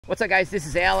What's up, guys? This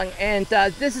is Alan, and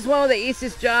this is one of the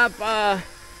easiest jobs I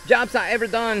ever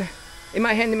done in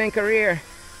my handyman career.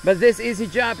 But this easy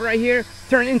job right here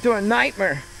turned into a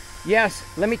nightmare. Yes,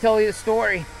 let me tell you the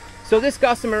story. So this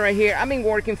customer right here, I've been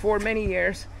working for many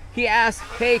years. He asked,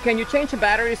 hey, can you change the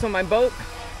batteries on my boat?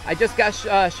 I just got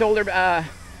shoulder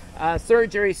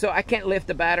surgery, so I can't lift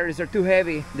the batteries. They're too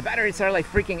heavy. The batteries are like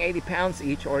freaking 80 pounds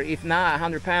each, or if not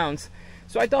 100 pounds.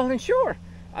 So I told him, sure.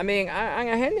 I mean, I'm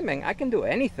a handyman. I can do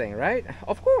anything, right?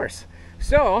 Of course.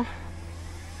 So,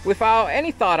 without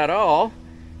any thought at all,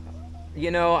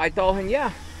 you know, I told him,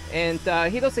 yeah. And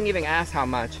he doesn't even ask how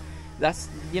much. That's,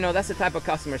 you know, that's the type of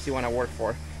customers you want to work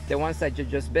for. The ones that you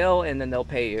just bill and then they'll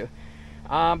pay you.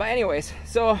 But anyways,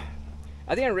 so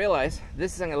I didn't realize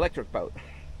this is an electric boat.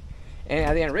 And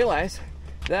I didn't realize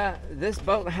that this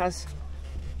boat has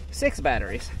 6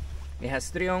 batteries. It has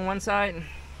 3 on one side,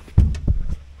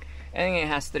 and it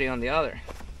has 3 on the other.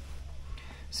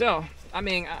 So, I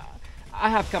mean, I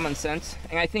have common sense,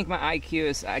 and I think my IQ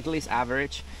is at least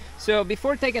average. So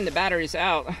before taking the batteries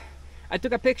out, I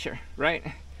took a picture,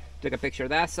 right? Took a picture of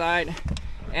that side,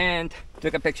 and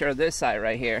took a picture of this side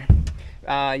right here.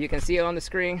 You can see it on the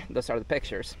screen. Those are the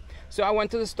pictures. So I went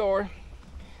to the store,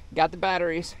 got the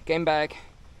batteries, came back,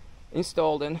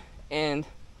 installed them, and,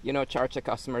 you know, charged the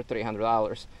customer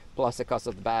 $300 plus the cost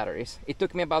of the batteries. It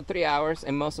took me about 3 hours,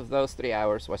 and most of those 3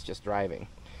 hours was just driving.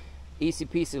 Easy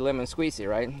peasy lemon squeezy,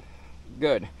 right?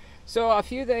 Good. So a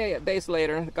few days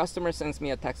later, the customer sends me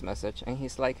a text message, and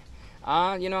he's like,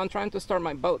 you know, I'm trying to start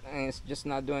my boat and it's just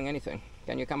not doing anything.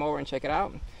 Can you come over and check it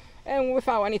out? And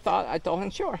without any thought, I told him,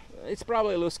 sure. It's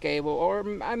probably a loose cable, or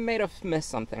I may have missed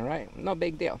something, right? No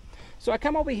big deal. So I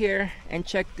come over here and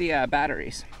check the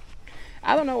batteries.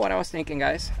 I don't know what I was thinking,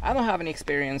 guys. I don't have any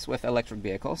experience with electric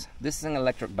vehicles. This is an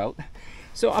electric boat.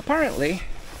 So apparently,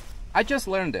 I just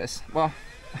learned this. Well,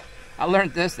 I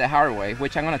learned this the hard way,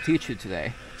 which I'm gonna teach you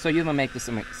today, so you don't make the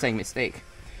same mistake.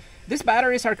 These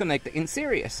batteries are connected in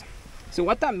series. So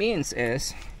what that means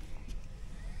is,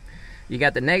 you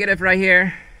got the negative right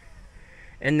here,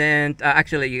 and then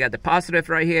actually you got the positive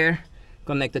right here,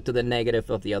 connected to the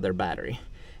negative of the other battery.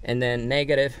 And then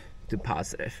negative to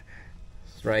positive.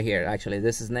 Right here, actually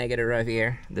this is negative right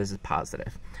here, this is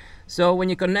positive. So when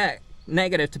you connect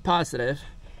negative to positive,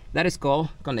 that is called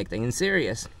connecting in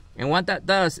series. And what that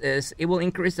does is it will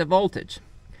increase the voltage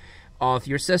of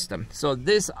your system. So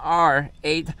these are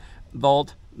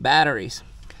 8-volt batteries.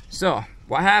 So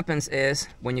what happens is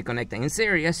when you connect in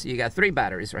series, you got 3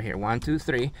 batteries right here, 1 2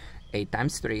 3, 8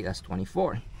 times 3, that's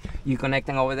 24. You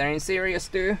connecting over there in series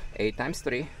too, 8 times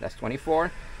 3, that's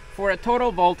 24, for a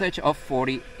total voltage of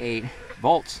 48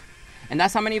 volts. And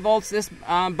that's how many volts this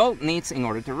boat needs in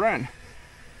order to run.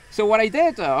 So what I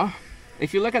did though,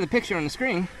 if you look at the picture on the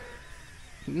screen,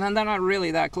 they're not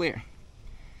really that clear.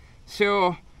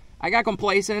 So I got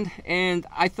complacent and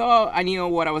I thought I knew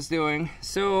what I was doing.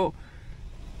 So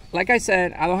like I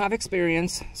said, I don't have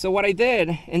experience. So what I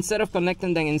did, instead of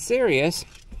connecting them in series,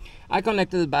 I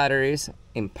connected the batteries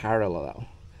in parallel.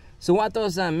 So what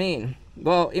does that mean?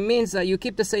 Well, it means that you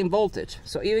keep the same voltage.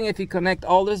 So even if you connect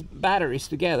all these batteries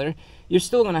together, you're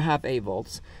still going to have 8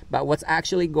 volts. But what's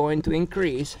actually going to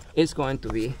increase is going to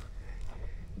be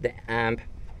the amp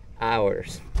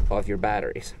hours of your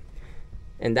batteries.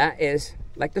 And that is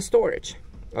like the storage,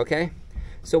 okay?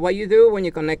 So what you do when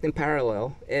you connect in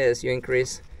parallel is you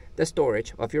increase the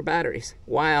storage of your batteries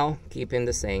while keeping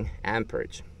the same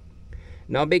amperage.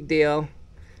 No big deal.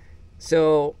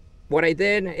 So what I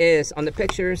did is, on the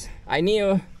pictures, I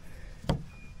knew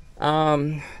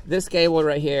this cable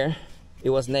right here, it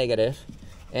was negative.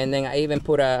 And then I even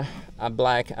put a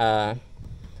black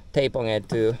tape on it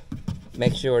to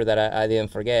make sure that I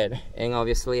didn't forget. And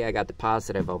obviously I got the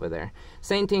positive over there.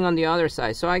 Same thing on the other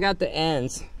side. So I got the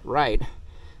ends right,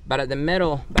 but at the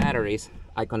middle batteries,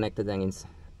 I connected them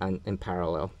in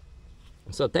parallel.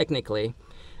 So technically,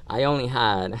 I only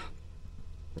had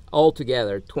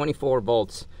altogether 24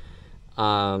 volts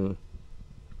of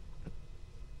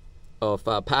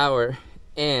power,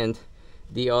 and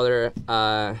the other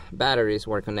batteries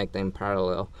were connected in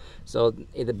parallel. So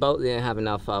the boat didn't have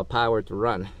enough power to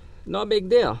run. No big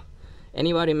deal.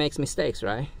 Anybody makes mistakes,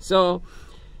 right? So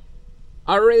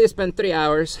I already spent 3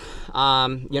 hours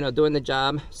you know, doing the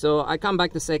job. So I come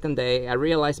back the second day, I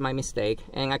realized my mistake,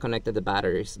 and I connected the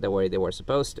batteries the way they were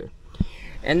supposed to.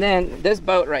 And then this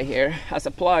boat right here has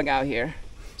a plug out here,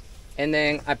 and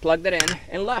then I plugged it in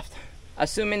and left,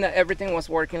 assuming that everything was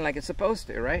working like it's supposed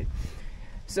to, right?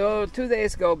 So 2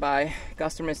 days go by,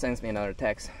 customer sends me another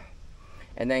text,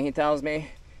 and then he tells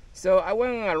me, so I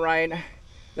went on a ride.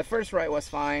 The first ride was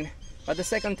fine, but the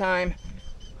second time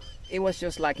it was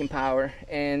just lacking power,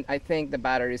 and I think the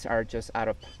batteries are just out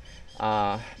of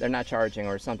they're not charging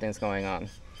or something's going on.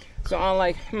 So I'm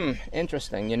like,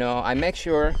 interesting. You know, I make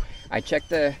sure I check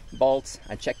the bolts,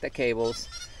 I check the cables.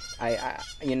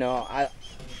 You know,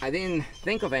 I didn't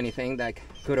think of anything that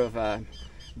could have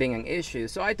been an issue.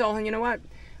 So I told him, you know what,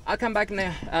 I'll come back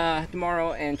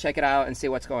tomorrow and check it out and see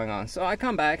what's going on. So I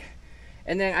come back,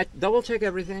 and then I double check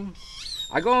everything.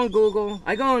 I go on Google,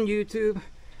 I go on YouTube,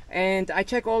 and I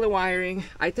check all the wiring.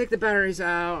 I take the batteries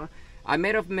out. I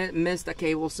may have missed a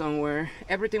cable somewhere.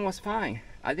 Everything was fine.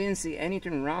 I didn't see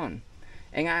anything wrong.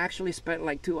 And I actually spent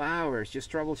like 2 hours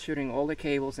just troubleshooting all the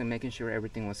cables and making sure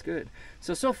everything was good.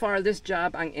 So far this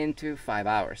job I'm into 5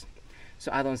 hours.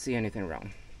 So I don't see anything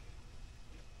wrong.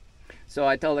 So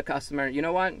I tell the customer, you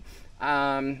know what?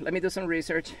 Let me do some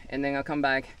research, and then I'll come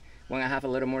back when I have a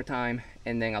little more time,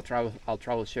 and then I'll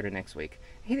troubleshoot it next week.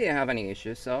 He didn't have any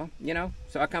issues, so you know,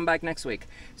 so I'll come back next week.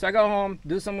 So I go home,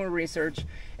 do some more research,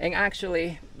 and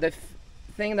actually the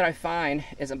thing that I find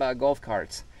is about golf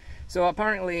carts. So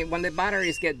apparently when the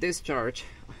batteries get discharged,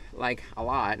 like a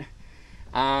lot,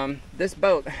 this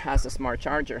boat has a smart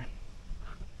charger.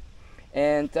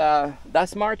 And that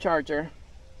smart charger,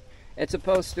 it's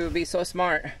supposed to be so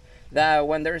smart that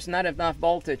when there's not enough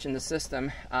voltage in the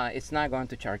system, it's not going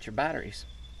to charge your batteries.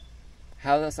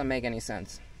 How does that make any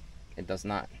sense? It does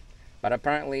not. But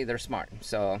apparently they're smart.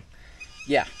 So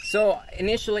yeah, so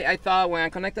initially I thought when I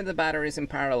connected the batteries in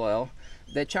parallel,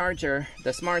 the charger,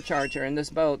 the smart charger in this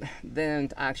boat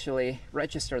didn't actually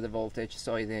register the voltage,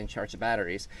 so it didn't charge the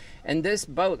batteries. And this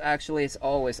boat actually is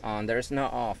always on. There's no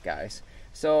off, guys.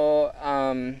 So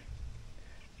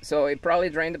so it probably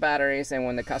drained the batteries, and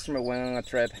when the customer went on a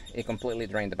trip, it completely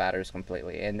drained the batteries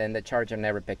completely, and then the charger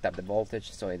never picked up the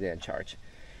voltage, so it didn't charge.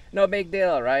 No big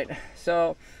deal, right?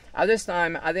 So at this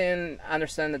time I didn't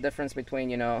understand the difference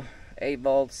between, you know, 8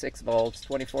 volts, 6 volts,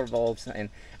 24 volts, and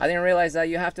I didn't realize that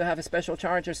you have to have a special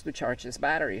chargers to charge these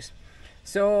batteries.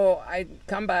 So I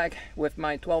come back with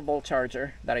my 12-volt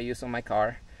charger that I use on my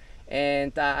car,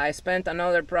 and I spent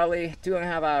another probably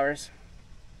 2.5 hours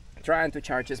trying to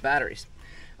charge these batteries.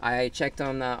 I checked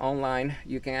on online.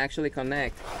 You can actually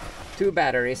connect 2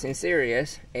 batteries in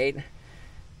series. 8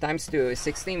 times 2 is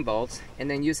 16 volts, and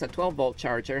then use a 12-volt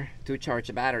charger to charge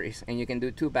the batteries, and you can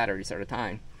do 2 batteries at a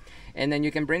time. And then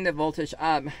you can bring the voltage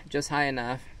up just high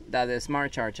enough that the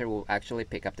smart charger will actually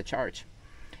pick up the charge.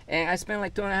 And I spent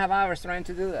like 2.5 hours trying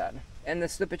to do that, and the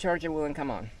stupid charger wouldn't come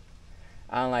on.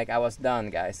 I'm like, I was done,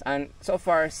 guys. And so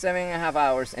far 7.5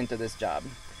 hours into this job.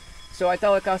 So I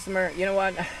tell the customer, you know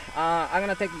what, I'm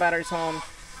gonna take the batteries home.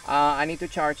 I need to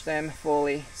charge them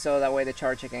fully, so that way the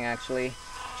charger can actually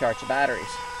charge the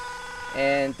batteries.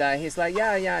 And he's like,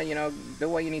 yeah, you know, do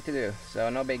what you need to do, so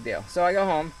no big deal. So I go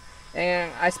home,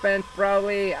 and I spent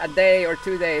probably a day or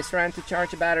 2 days trying to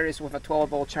charge the batteries with a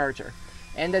 12-volt charger,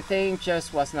 and the thing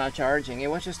just was not charging. It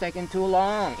was just taking too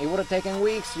long. It would have taken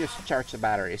weeks just to charge the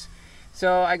batteries.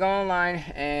 So I go online,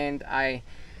 and I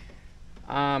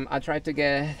tried to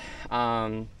get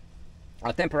a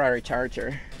temporary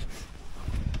charger.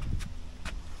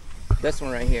 This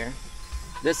one right here.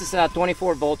 This is a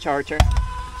 24-volt charger.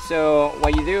 So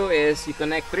what you do is you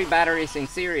connect 3 batteries in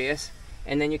series,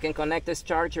 and then you can connect this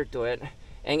charger to it,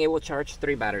 and it will charge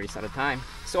 3 batteries at a time.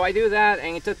 So I do that,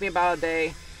 and it took me about a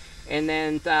day, and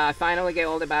then I finally get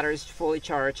all the batteries fully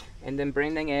charged, and then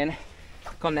bring them in,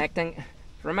 connecting.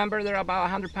 Remember, they're about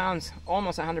 100 pounds,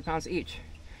 almost 100 pounds each.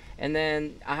 And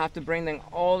then I have to bring them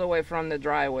all the way from the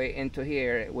driveway into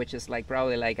here, which is like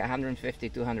probably like 150,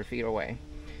 200 feet away.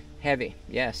 Heavy,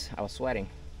 yes, I was sweating,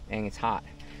 and it's hot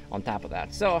on top of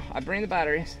that. So I bring the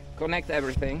batteries, connect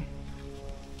everything,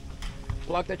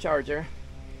 plug the charger,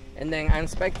 and then I'm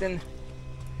inspecting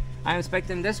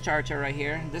this charger right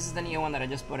here. This is the new one that I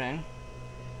just put in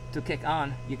to kick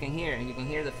on. You can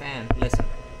hear the fan. Listen.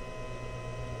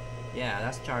 Yeah,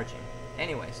 that's charging.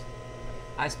 Anyways,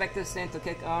 I expect this thing to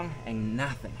kick on, and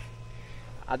nothing.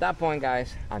 At that point,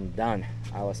 guys, I'm done.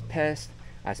 I was pissed.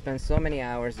 I spent so many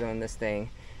hours doing this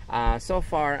thing. So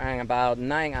far I'm about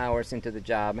 9 hours into the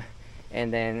job,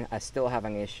 and then I still have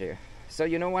an issue. So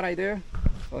you know what I do?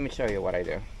 Let me show you what I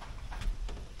do.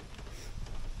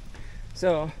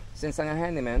 So since I'm a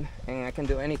handyman and I can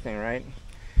do anything, right?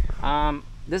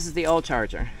 This is the old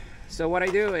charger. So what I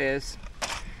do is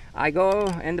I go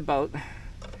in the boat,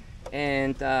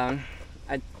 and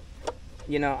I,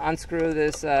 you know, unscrew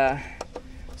this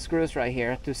screws right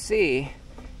here to see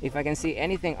if I can see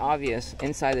anything obvious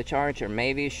inside the charger.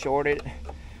 Maybe shorted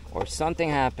or something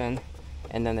happened,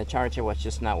 and then the charger was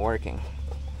just not working.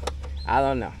 I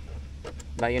don't know,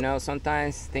 but you know,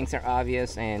 sometimes things are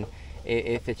obvious, and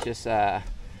if it's just an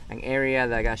an area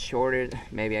that got shorted.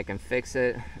 Maybe I can fix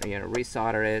it, or, you know,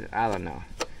 resolder it. I don't know.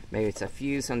 Maybe it's a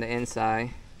fuse on the inside.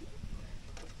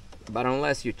 But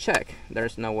unless you check,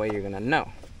 there's no way you're gonna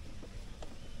know.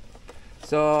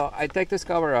 So I take this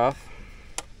cover off,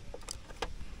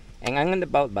 and I'm in the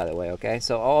boat, by the way, okay?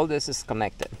 So all this is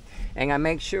connected, and I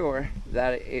make sure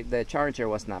that the charger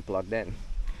was not plugged in.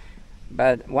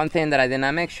 But one thing that I did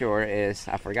not make sure is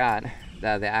I forgot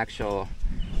that the actual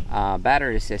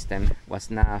battery system was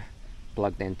not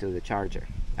plugged into the charger.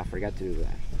 I forgot to do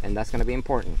that, and that's gonna be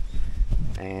important.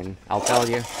 And I'll tell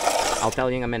you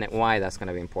in a minute why that's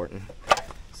gonna be important.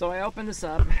 So I open this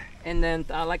up, and then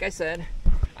like I said,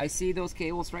 I see those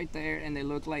cables right there, and they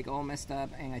look like all messed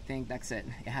up, and I think that's it.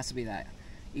 It has to be that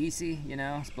easy, you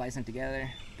know, splice them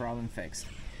together, problem fixed.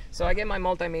 So I get my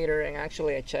multimeter, and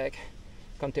actually I check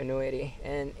continuity,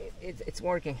 and it's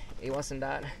working. It wasn't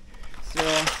that.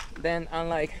 So then I'm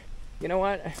like, you know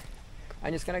what,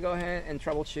 I'm just gonna go ahead and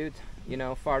troubleshoot, you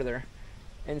know, farther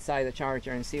inside the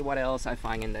charger and see what else I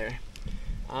find in there.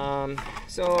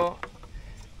 So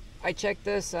I checked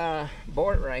this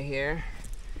board right here.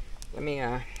 Let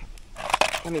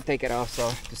me take it off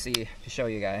to show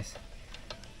you guys.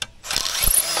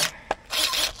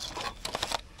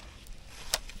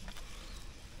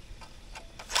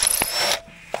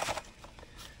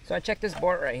 So I checked this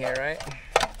board right here, right?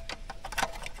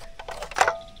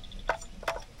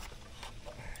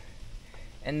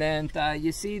 And then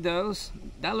you see those?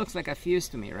 That looks like a fuse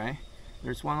to me, right?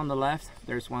 There's one on the left,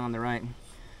 there's one on the right.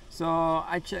 So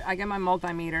I get my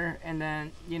multimeter, and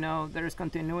then, you know, there's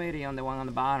continuity on the one on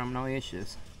the bottom, no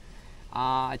issues.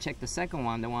 I check the second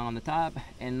one, the one on the top,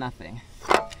 and nothing.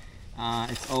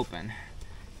 It's open.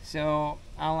 So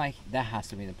I'm like, that has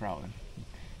to be the problem.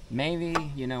 Maybe,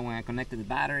 you know, when I connected the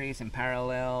batteries in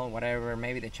parallel, whatever,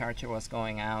 maybe the charger was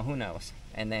going out, who knows?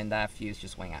 And then that fuse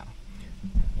just went out.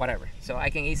 Whatever. So I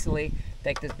can easily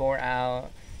take this board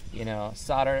out, you know,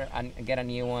 solder and get a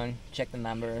new one, check the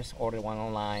numbers, order one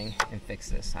online, and fix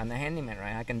this. I'm the handyman,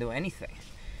 right? I can do anything.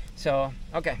 So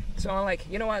okay, so I'm like,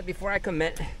 you know what, before I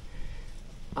commit,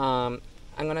 I'm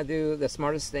gonna do the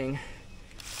smartest thing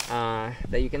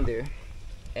that you can do,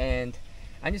 and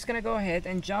I'm just gonna go ahead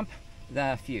and jump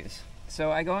the fuse.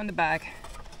 So I go in the back,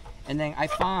 and then I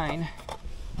find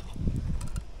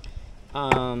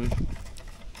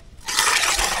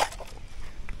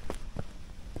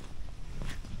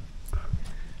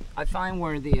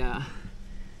where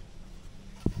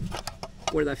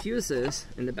the fuse is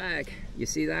in the back. You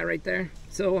see that right there?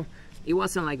 So it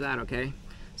wasn't like that, okay?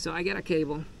 So I get a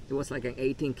cable. It was like an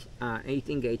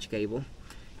 18 gauge cable,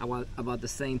 about the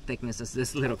same thickness as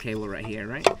this little cable right here,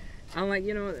 right? I'm like,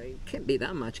 you know, it can't be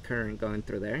that much current going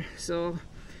through there. So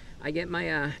I get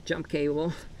my jump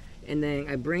cable, and then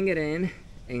I bring it in,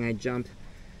 and I jump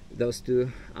those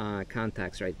two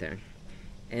contacts right there.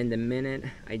 And the minute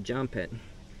I jump it,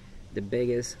 the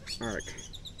biggest arc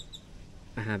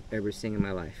I have ever seen in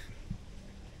my life.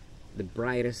 The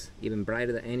brightest, even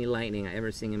brighter than any lightning I ever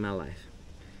seen in my life.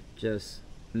 Just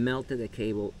melted the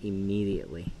cable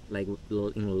immediately, like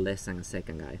in less than a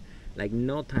second, guys. Like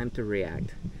no time to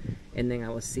react. And then I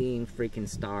was seeing freaking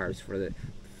stars for the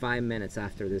 5 minutes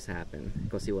after this happened,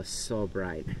 because it was so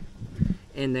bright.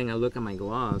 And then I look at my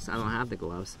gloves. I don't have the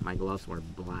gloves. My gloves were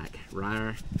black,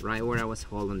 right where I was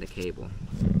holding the cable.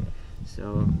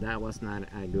 So that was not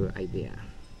a good idea.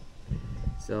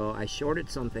 So I shorted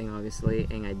something, obviously,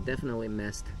 and I definitely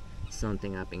messed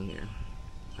something up in here.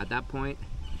 At that point,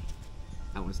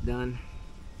 I was done,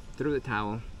 threw the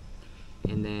towel,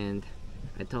 and then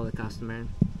I told the customer,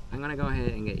 I'm gonna go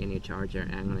ahead and get you a new charger,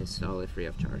 and I'm gonna install it free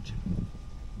of charge.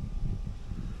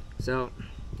 So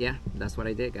yeah, that's what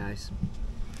I did, guys.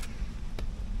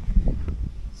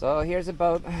 So here's the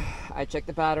boat. I checked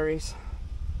the batteries.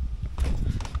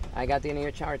 I got the new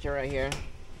charger right here.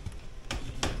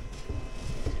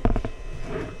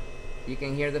 You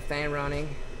can hear the fan running.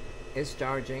 It's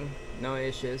charging, no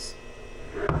issues.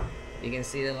 You can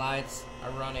see the lights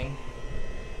are running.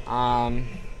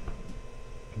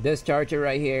 This charger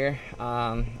right here,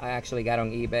 I actually got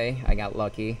on eBay. I got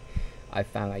lucky. I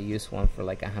found a used one for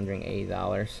like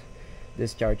 $180.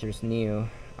 This charger's new,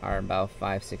 are about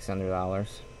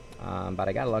 $500–600. But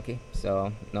I got lucky,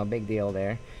 so no big deal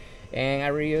there. And I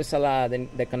reuse a lot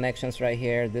of the connections right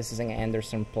here. This is an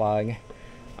Anderson plug,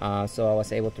 so I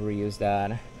was able to reuse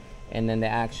that. And then the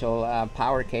actual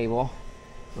power cable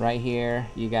right here,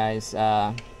 you guys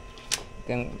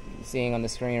can seeing on the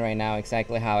screen right now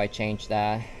exactly how I changed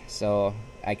that, so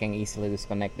I can easily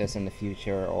disconnect this in the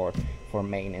future or for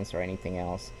maintenance or anything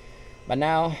else. But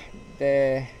now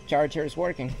the charger is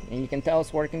working, and you can tell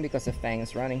it's working because the fan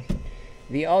is running.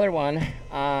 The other one,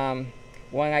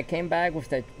 when I came back with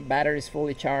the batteries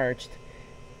fully charged,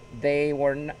 they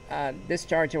were this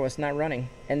charger was not running.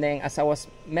 And then as I was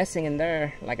messing in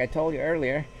there, like I told you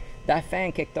earlier, that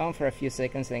fan kicked on for a few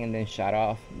seconds and then shut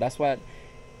off. That's what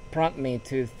prompted me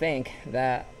to think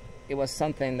that it was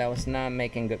something that was not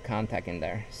making good contact in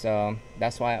there. So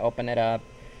that's why I opened it up.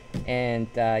 And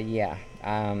yeah,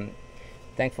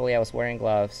 thankfully I was wearing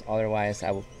gloves, otherwise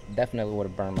I definitely would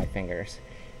have burned my fingers.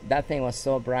 That thing was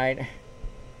so bright,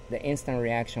 the instant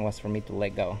reaction was for me to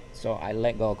let go. So I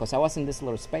let go because I was in this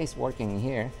little space working in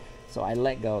here. So I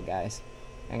let go, guys,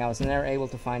 and I was never able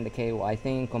to find the cable. I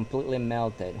think it completely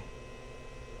melted.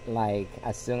 Like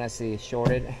as soon as it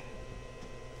shorted,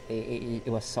 it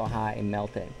was so hot it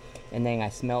melted. And then I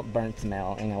smelled burnt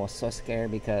smell, and I was so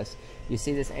scared because you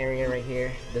see this area right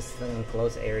here, this is an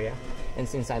enclosed area, and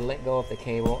since I let go of the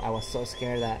cable, I was so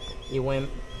scared that it went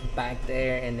back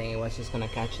there and then it was just gonna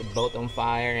catch the boat on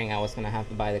fire and I was gonna have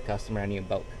to buy the customer a new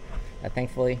boat. But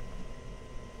thankfully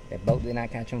the boat did not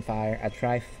catch on fire. I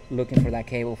tried looking for that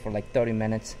cable for like 30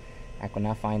 minutes. I could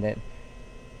not find it.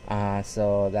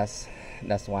 So that's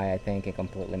why I think it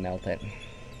completely melted.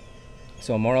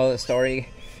 So moral of the story,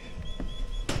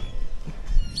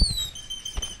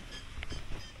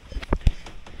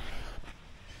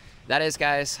 that is,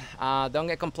 guys, don't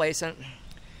get complacent.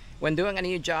 When doing a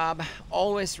new job,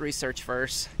 always research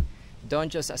first. Don't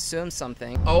just assume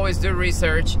something. Always do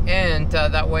research, and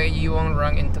that way you won't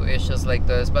run into issues like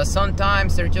this. But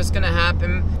sometimes they're just gonna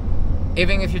happen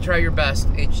even if you try your best.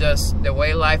 It's just the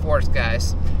way life works,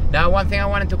 guys. Now, one thing I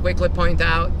wanted to quickly point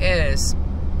out is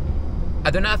I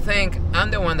do not think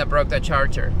I'm the one that broke the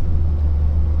charger.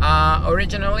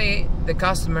 Originally, the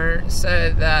customer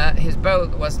said that his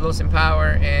boat was losing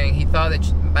power and he thought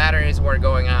that batteries were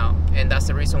going out, and that's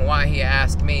the reason why he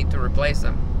asked me to replace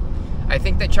them. I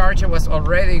think the charger was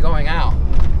already going out,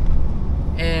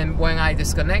 and when I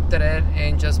disconnected it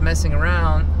and just messing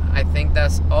around, I think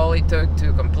that's all it took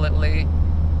to completely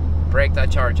break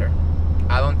that charger.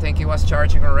 I don't think it was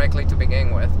charging correctly to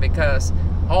begin with, because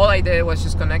all I did was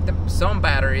just connect some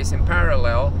batteries in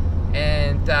parallel,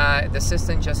 and the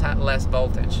system just had less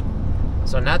voltage.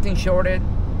 So nothing shorted,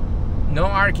 no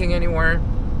arcing anywhere.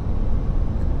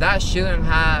 That shouldn't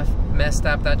have messed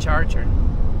up that charger.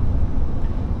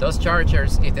 Those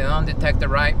chargers, if they don't detect the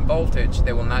right voltage,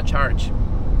 they will not charge.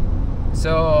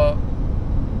 So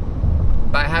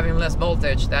by having less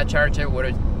voltage, that charger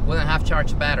wouldn't have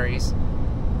charged batteries,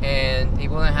 and it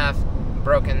wouldn't have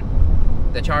broken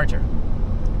the charger.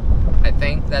 I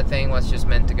think that thing was just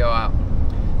meant to go out.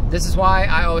 This is why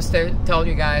I always tell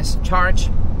you guys, charge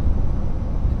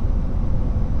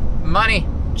money,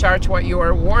 charge what you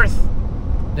are worth.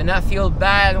 Do not feel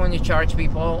bad when you charge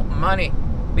people money,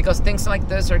 because things like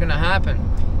this are gonna happen.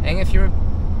 And if you're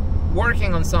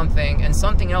working on something and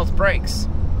something else breaks,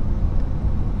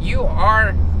 you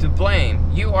are to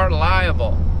blame. You are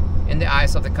liable in the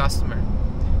eyes of the customer.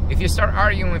 If you start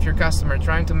arguing with your customer,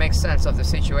 trying to make sense of the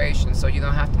situation so you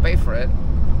don't have to pay for it,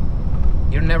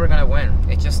 you're never gonna win.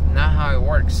 It's just not how it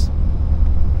works.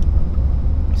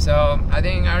 So I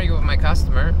didn't argue with my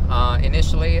customer.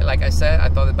 Initially, like I said, I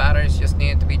thought the batteries just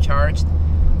needed to be charged,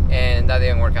 and that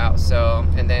didn't work out. So,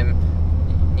 and then,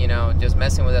 you know, just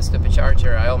messing with that stupid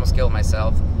charger, I almost killed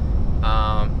myself.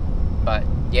 But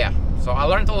yeah, so I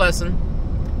learned a lesson.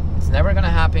 It's never gonna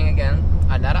happen again.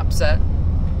 I'm not upset.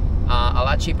 A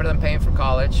lot cheaper than paying for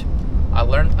college. I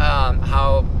learned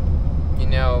how, you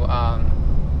know,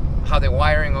 how the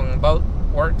wiring on the boat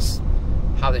works,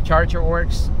 how the charger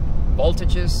works,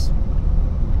 voltages,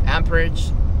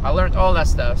 amperage. I learned all that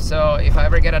stuff. So if I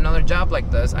ever get another job like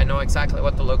this, I know exactly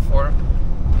what to look for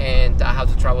and how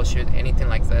to troubleshoot anything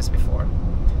like this before.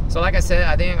 So like I said,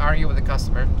 I didn't argue with the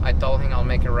customer. I told him I'll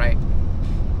make it right.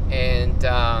 And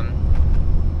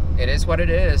it is what it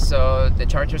is. So the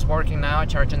charger's working now,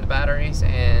 charging the batteries,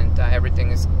 and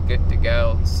everything is good to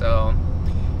go. So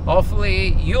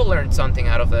hopefully you learned something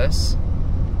out of this.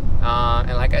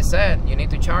 And like I said, you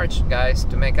need to charge, guys,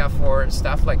 to make up for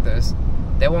stuff like this.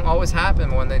 They won't always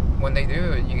happen. When they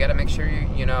do, you got to make sure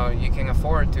you know you can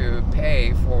afford to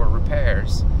pay for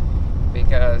repairs,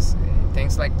 because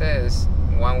things like this,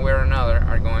 one way or another,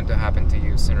 are going to happen to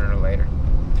you sooner or later.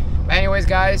 But anyways,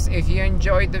 guys, if you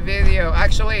enjoyed the video,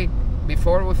 actually,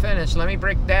 before we finish, let me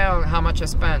break down how much I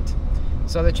spent.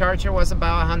 So the charger was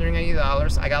about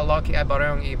 $180. I got lucky. I bought it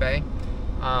on eBay.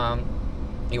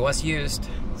 It was used.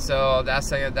 So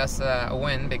that's a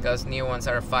win, because new ones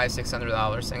are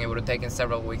 $500–600, and it would have taken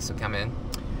several weeks to come in.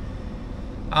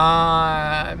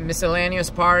 Miscellaneous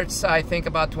parts, I think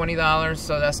about $20,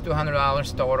 so that's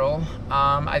 $200 total.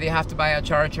 I did have to buy a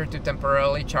charger to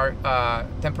temporarily charge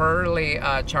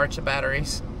the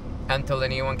batteries until the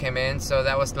new one came in, so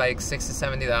that was like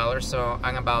 $60–70, so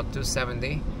I'm about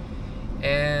 $270.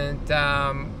 And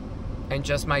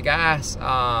just my gas,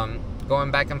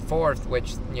 going back and forth,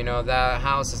 which, you know, the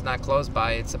house is not close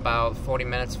by. It's about 40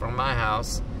 minutes from my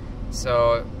house,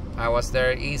 so I was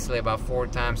there easily about 4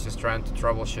 times just trying to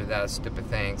troubleshoot that stupid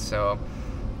thing. So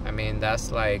I mean,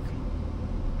 that's like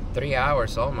 3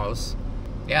 hours almost.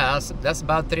 Yeah, that's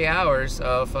about 3 hours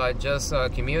of just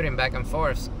commuting back and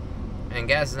forth, and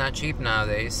gas is not cheap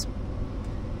nowadays.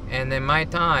 And in my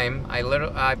time,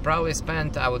 I probably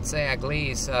spent, I would say, at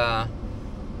least 12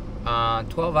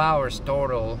 hours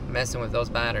total messing with those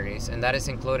batteries, and that is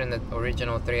including the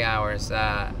original 3 hours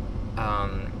that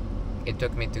it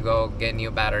took me to go get new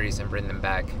batteries and bring them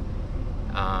back.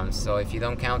 So if you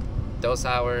don't count those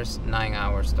hours, 9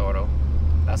 hours total.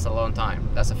 That's a long time.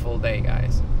 That's a full day,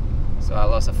 guys. So I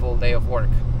lost a full day of work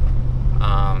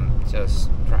just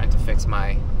trying to fix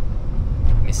my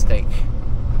mistake,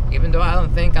 even though I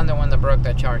don't think I'm the one that broke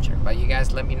that charger, but you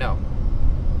guys let me know.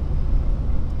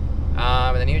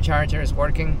 The new charger is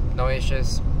working, no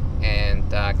issues, and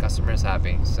customer is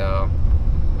happy. So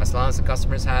as long as the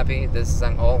customer is happy, this is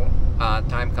an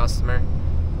all-time customer.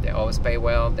 They always pay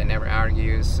well, they never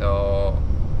argue, so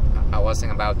I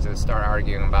wasn't about to start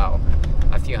arguing about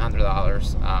a few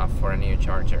 $100s for a new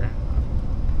charger.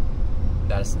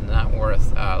 That's not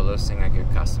worth losing a good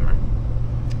customer.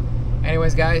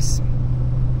 Anyways, guys,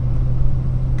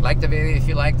 like the video if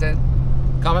you liked it.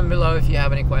 Comment below if you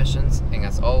have any questions, and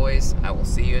as always, I will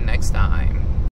see you next time.